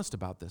really honest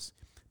about this.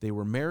 They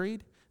were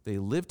married, they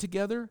lived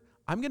together.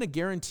 I'm going to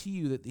guarantee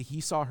you that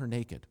he saw her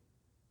naked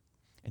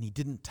and he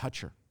didn't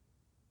touch her.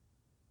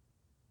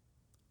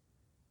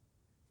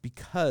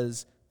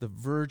 because the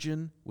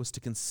virgin was to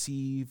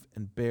conceive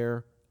and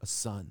bear a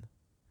son.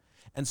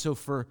 And so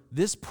for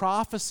this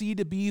prophecy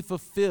to be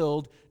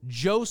fulfilled,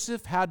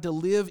 Joseph had to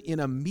live in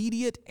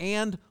immediate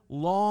and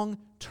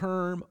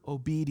long-term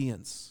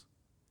obedience.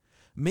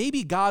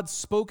 Maybe God's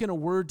spoken a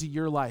word to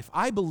your life.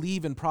 I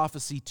believe in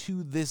prophecy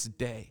to this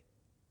day.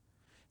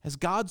 Has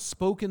God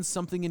spoken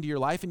something into your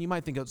life? And you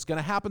might think it's going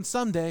to happen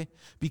someday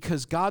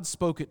because God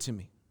spoke it to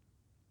me.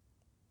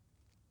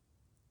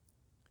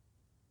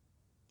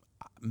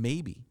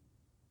 Maybe.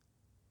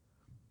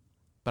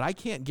 But I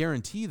can't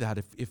guarantee that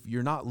if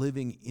you're not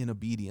living in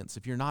obedience,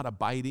 if you're not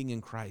abiding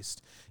in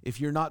Christ, if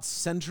you're not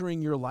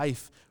centering your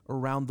life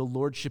around the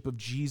lordship of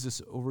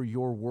Jesus over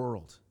your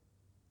world.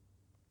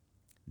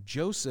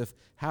 Joseph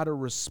had a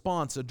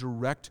response, a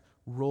direct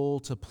role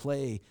to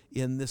play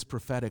in this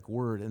prophetic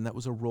word, and that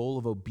was a role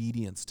of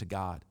obedience to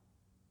God.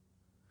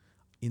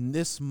 In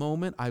this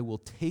moment, I will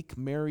take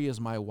Mary as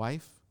my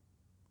wife,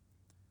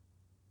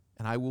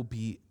 and I will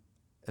be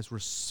as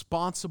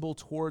responsible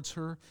towards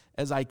her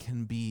as I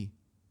can be.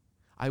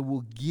 I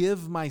will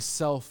give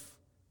myself,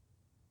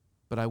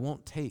 but I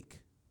won't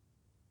take.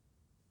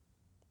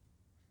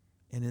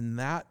 And in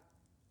that,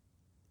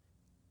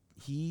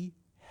 he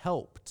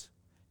helped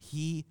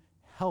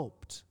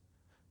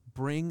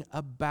bring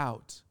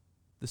about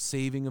the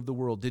saving of the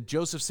world. Did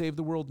Joseph save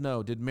the world?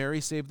 No. Did Mary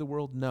save the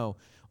world? No.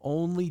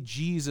 Only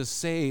Jesus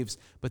saves,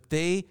 but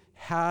they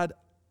had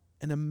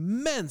an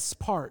immense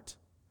part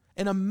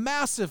and a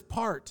massive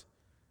part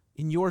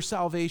in your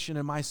salvation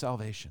and my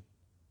salvation.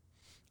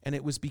 And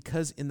it was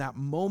because in that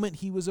moment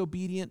he was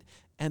obedient,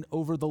 and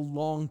over the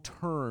long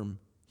term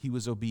he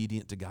was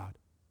obedient to God.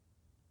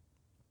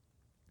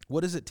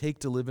 What does it take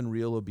to live in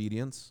real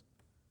obedience?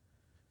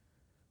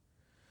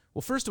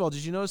 Well, first of all,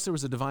 did you notice there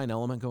was a divine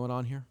element going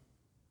on here?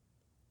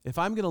 If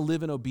I'm going to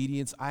live in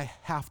obedience, I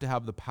have to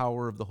have the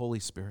power of the Holy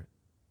Spirit.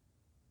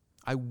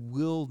 I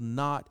will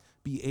not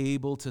be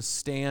able to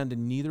stand,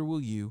 and neither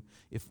will you,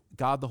 if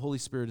God the Holy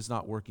Spirit is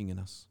not working in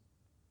us.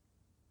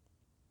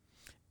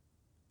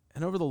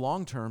 And over the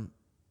long term,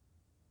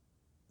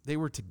 they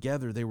were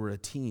together, they were a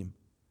team.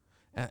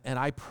 And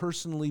I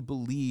personally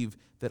believe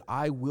that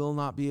I will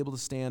not be able to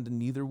stand, and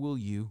neither will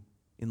you,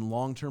 in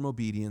long-term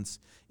obedience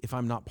if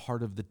I'm not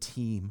part of the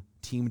Team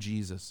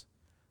Jesus,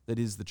 that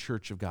is the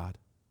church of God.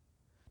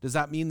 Does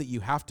that mean that you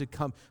have to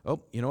come,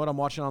 oh, you know what, I'm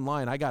watching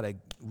online, I got to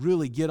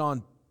really get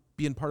on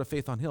being part of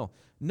Faith on Hill?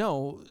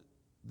 No,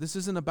 this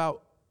isn't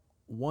about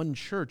one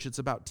church, it's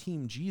about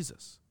Team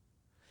Jesus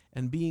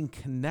and being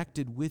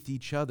connected with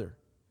each other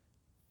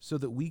so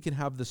that we can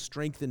have the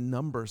strength in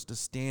numbers to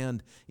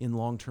stand in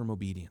long-term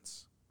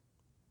obedience.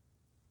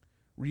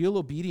 Real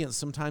obedience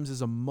sometimes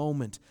is a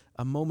moment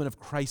of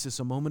crisis,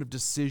 a moment of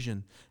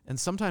decision. And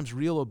sometimes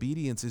real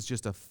obedience is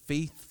just a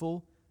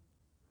faithful,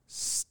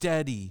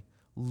 steady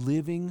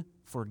living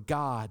for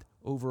God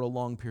over a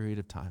long period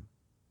of time.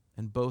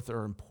 And both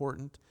are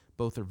important,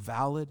 both are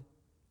valid,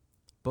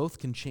 both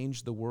can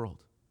change the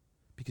world.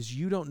 Because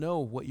you don't know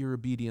what your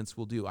obedience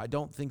will do. I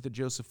don't think that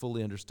Joseph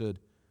fully understood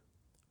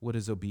what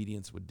his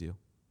obedience would do.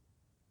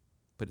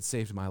 But it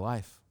saved my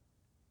life.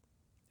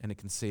 And it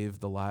can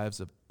save the lives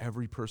of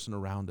every person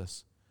around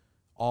us,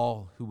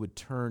 all who would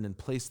turn and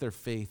place their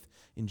faith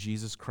in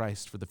Jesus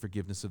Christ for the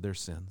forgiveness of their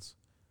sins.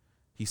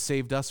 He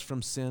saved us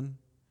from sin.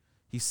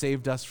 He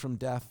saved us from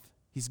death.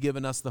 He's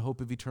given us the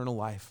hope of eternal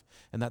life.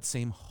 And that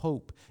same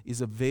hope is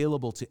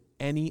available to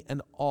any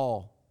and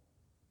all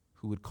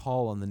who would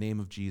call on the name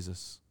of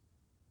Jesus,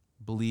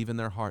 believe in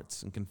their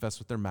hearts, and confess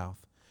with their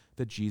mouth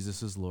that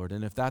Jesus is Lord.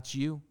 And if that's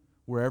you,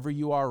 wherever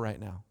you are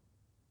right now,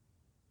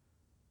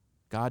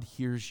 God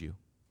hears you.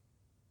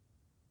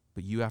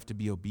 But you have to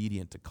be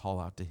obedient to call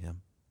out to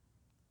him.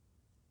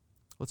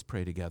 Let's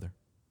pray together.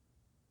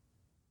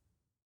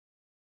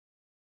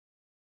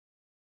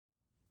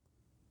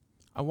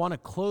 I want to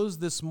close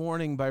this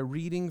morning by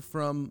reading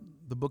from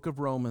the book of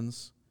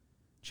Romans,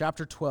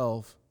 chapter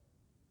 12,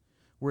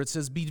 where it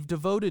says, "Be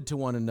devoted to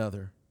one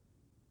another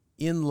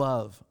in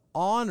love.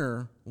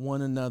 Honor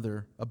one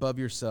another above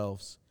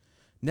yourselves.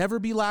 Never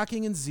be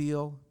lacking in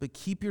zeal, but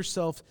keep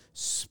yourself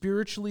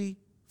spiritually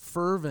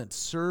fervent,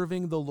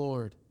 serving the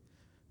Lord.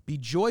 Be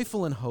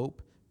joyful in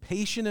hope,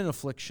 patient in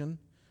affliction,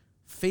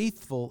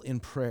 faithful in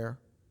prayer.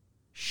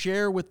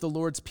 Share with the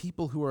Lord's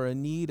people who are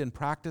in need and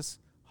practice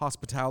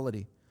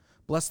hospitality.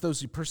 Bless those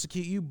who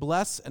persecute you.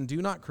 Bless and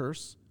do not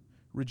curse.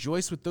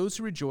 Rejoice with those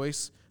who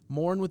rejoice.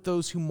 Mourn with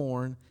those who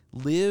mourn.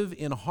 Live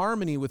in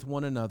harmony with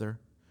one another.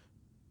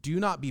 Do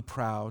not be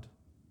proud,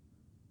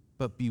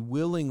 but be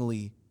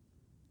willingly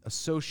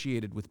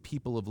associated with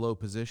people of low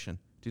position.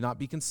 Do not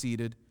be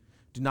conceited.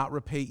 Do not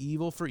repay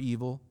evil for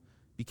evil.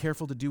 Be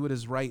careful to do what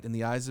is right in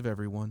the eyes of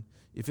everyone.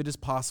 If it is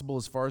possible,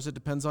 as far as it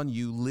depends on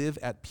you, live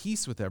at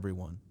peace with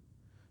everyone.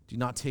 Do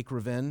not take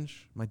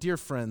revenge, my dear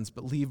friends,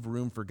 but leave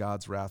room for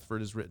God's wrath, for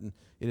it is written,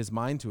 'It is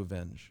mine to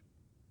avenge.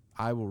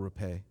 I will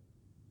repay,'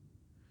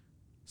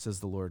 says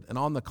the Lord. And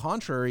on the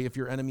contrary, if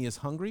your enemy is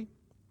hungry,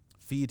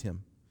 feed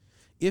him.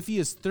 If he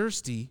is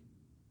thirsty,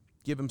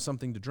 give him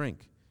something to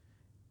drink.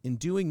 in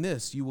doing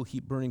this, you will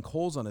heap burning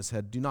coals on his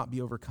head. Do not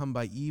be overcome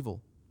by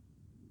evil,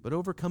 but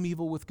overcome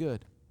evil with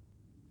good.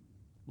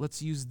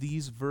 Let's use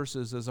these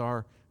verses as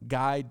our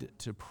guide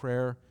to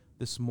prayer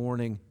this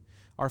morning.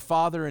 Our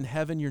Father in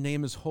heaven, your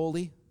name is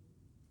holy.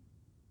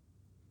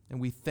 And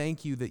we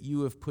thank you that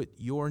you have put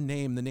your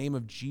name, the name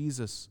of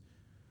Jesus,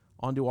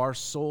 onto our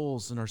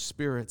souls and our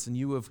spirits, and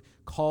you have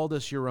called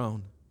us your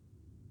own.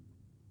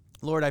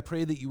 Lord, I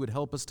pray that you would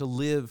help us to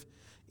live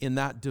in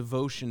that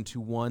devotion to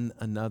one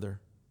another,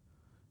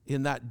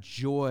 in that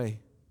joy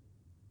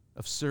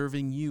of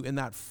serving you, in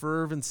that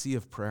fervency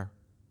of prayer.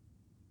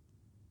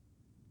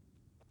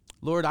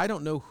 Lord, I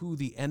don't know who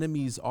the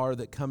enemies are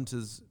that come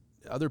to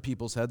other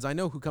people's heads. I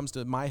know who comes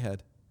to my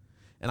head.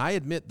 And I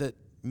admit that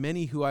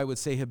many who I would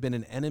say have been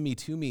an enemy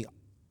to me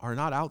are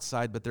not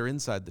outside, but they're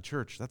inside the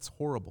church. That's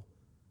horrible.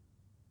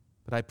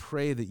 But I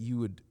pray that you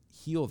would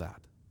heal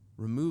that,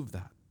 remove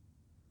that,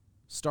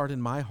 start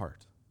in my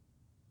heart.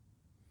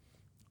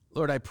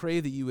 Lord, I pray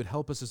that you would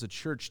help us as a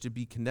church to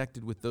be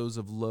connected with those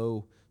of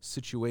low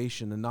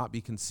situation and not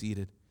be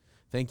conceited.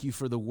 Thank you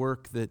for the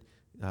work that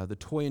the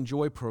Toy and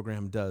Joy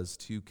program does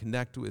to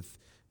connect with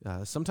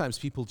sometimes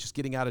people just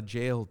getting out of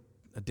jail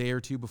a day or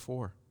two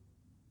before.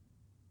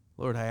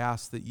 Lord, I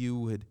ask that you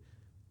would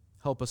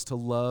help us to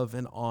love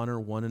and honor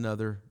one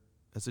another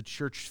as a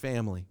church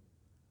family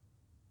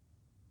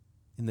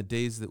in the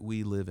days that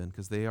we live in,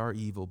 because they are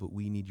evil, but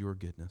we need your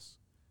goodness.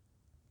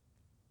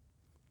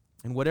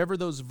 And whatever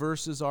those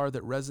verses are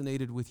that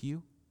resonated with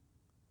you,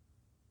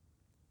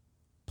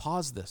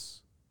 pause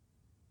this.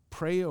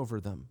 Pray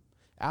over them.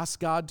 Ask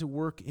God to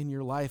work in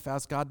your life.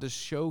 Ask God to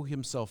show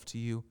himself to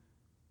you.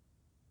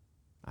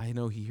 I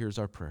know he hears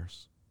our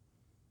prayers.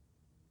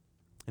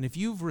 And if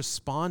you've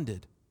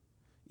responded,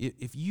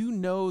 if you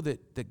know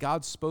that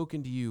God's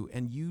spoken to you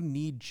and you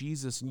need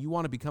Jesus and you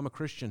want to become a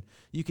Christian,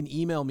 you can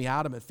email me,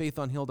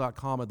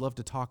 adam@faithonhill.com. I'd love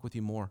to talk with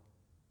you more.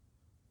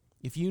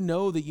 If you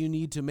know that you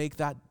need to make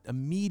that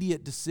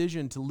immediate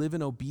decision to live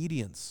in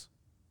obedience,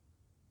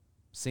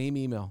 same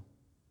email.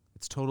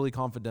 It's totally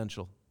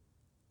confidential.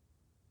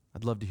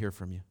 I'd love to hear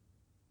from you.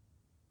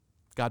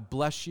 God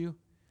bless you.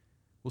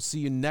 We'll see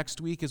you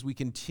next week as we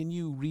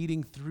continue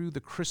reading through the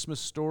Christmas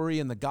story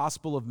in the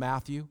Gospel of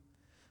Matthew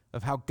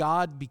of how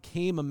God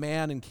became a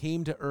man and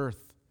came to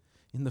earth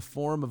in the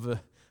form of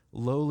a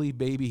lowly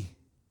baby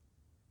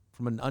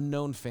from an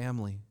unknown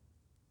family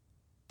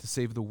to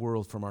save the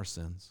world from our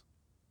sins.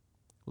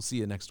 We'll see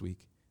you next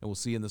week, and we'll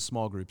see you in the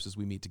small groups as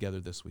we meet together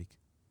this week.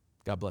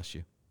 God bless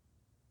you.